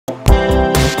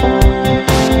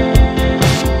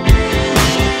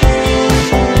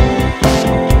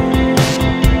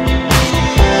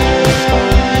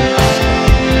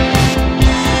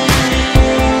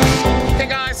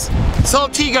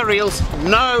reels,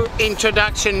 no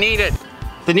introduction needed.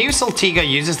 The new Saltiga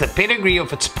uses the pedigree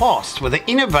of its past with the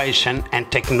innovation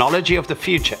and technology of the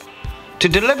future to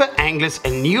deliver anglers a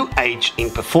new age in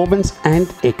performance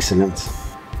and excellence.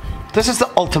 This is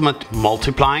the ultimate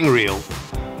multiplying reel,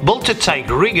 built to take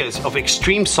rigors of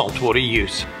extreme saltwater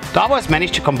use. Daiwa has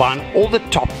managed to combine all the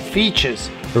top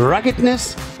features,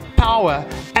 ruggedness, power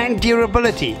and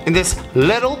durability in this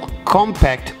little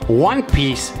compact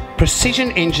one-piece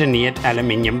precision engineered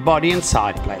aluminium body and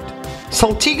side plate.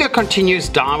 Saltiga continues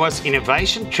Daiwa's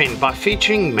innovation trend by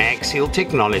featuring MagSeal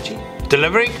technology,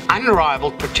 delivering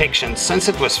unrivaled protection since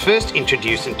it was first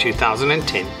introduced in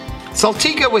 2010.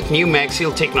 Saltiga with new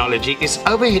MagSeal technology is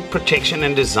overhead protection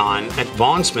and design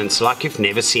advancements like you've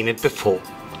never seen it before.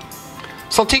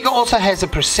 Saltiga also has a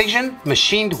precision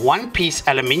machined one-piece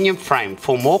aluminium frame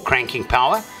for more cranking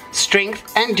power,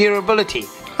 strength and durability,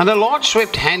 and a large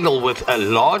swept handle with a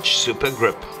large super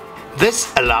grip.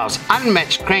 This allows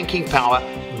unmatched cranking power,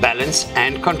 balance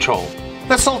and control.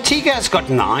 The Saltiga has got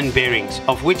 9 bearings,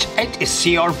 of which 8 is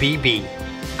CRBB,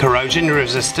 corrosion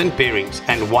resistant bearings,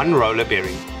 and 1 roller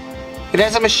bearing. It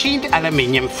has a machined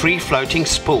aluminium free-floating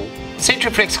spool,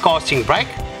 Centriflex casting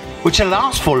brake, which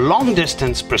allows for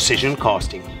long-distance precision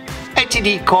casting,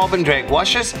 ATD carbon drag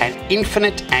washers and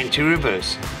infinite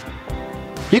anti-reverse.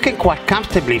 You can quite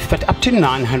comfortably fit up to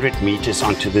 900 meters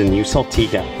onto the new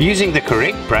Saltiga using the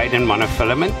correct braid and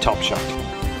monofilament top shot.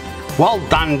 Well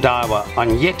done Daiwa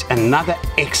on yet another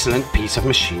excellent piece of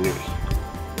machinery.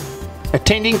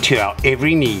 Attending to our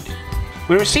every need.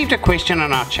 We received a question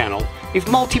on our channel if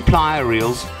multiplier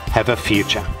reels have a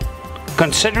future,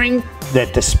 considering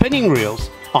that the spinning reels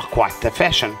are quite the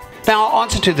fashion. Now our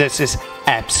answer to this is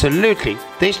absolutely.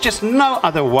 There's just no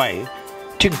other way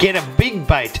to get a big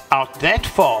bait out that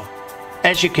far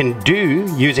as you can do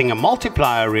using a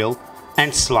multiplier reel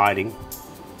and sliding.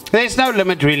 There's no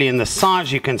limit really in the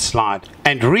size you can slide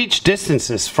and reach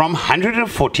distances from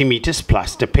 140 meters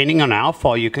plus depending on how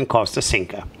far you can cast a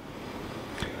sinker.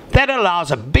 That allows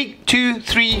a big 2,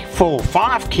 3, 4,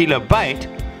 5 kilo bait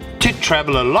to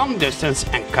travel a long distance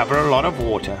and cover a lot of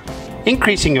water,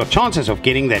 increasing your chances of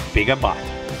getting that bigger bite.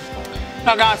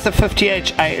 Now guys, the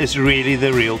 50HA is really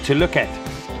the reel to look at.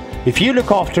 If you look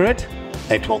after it,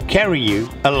 it will carry you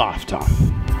a lifetime.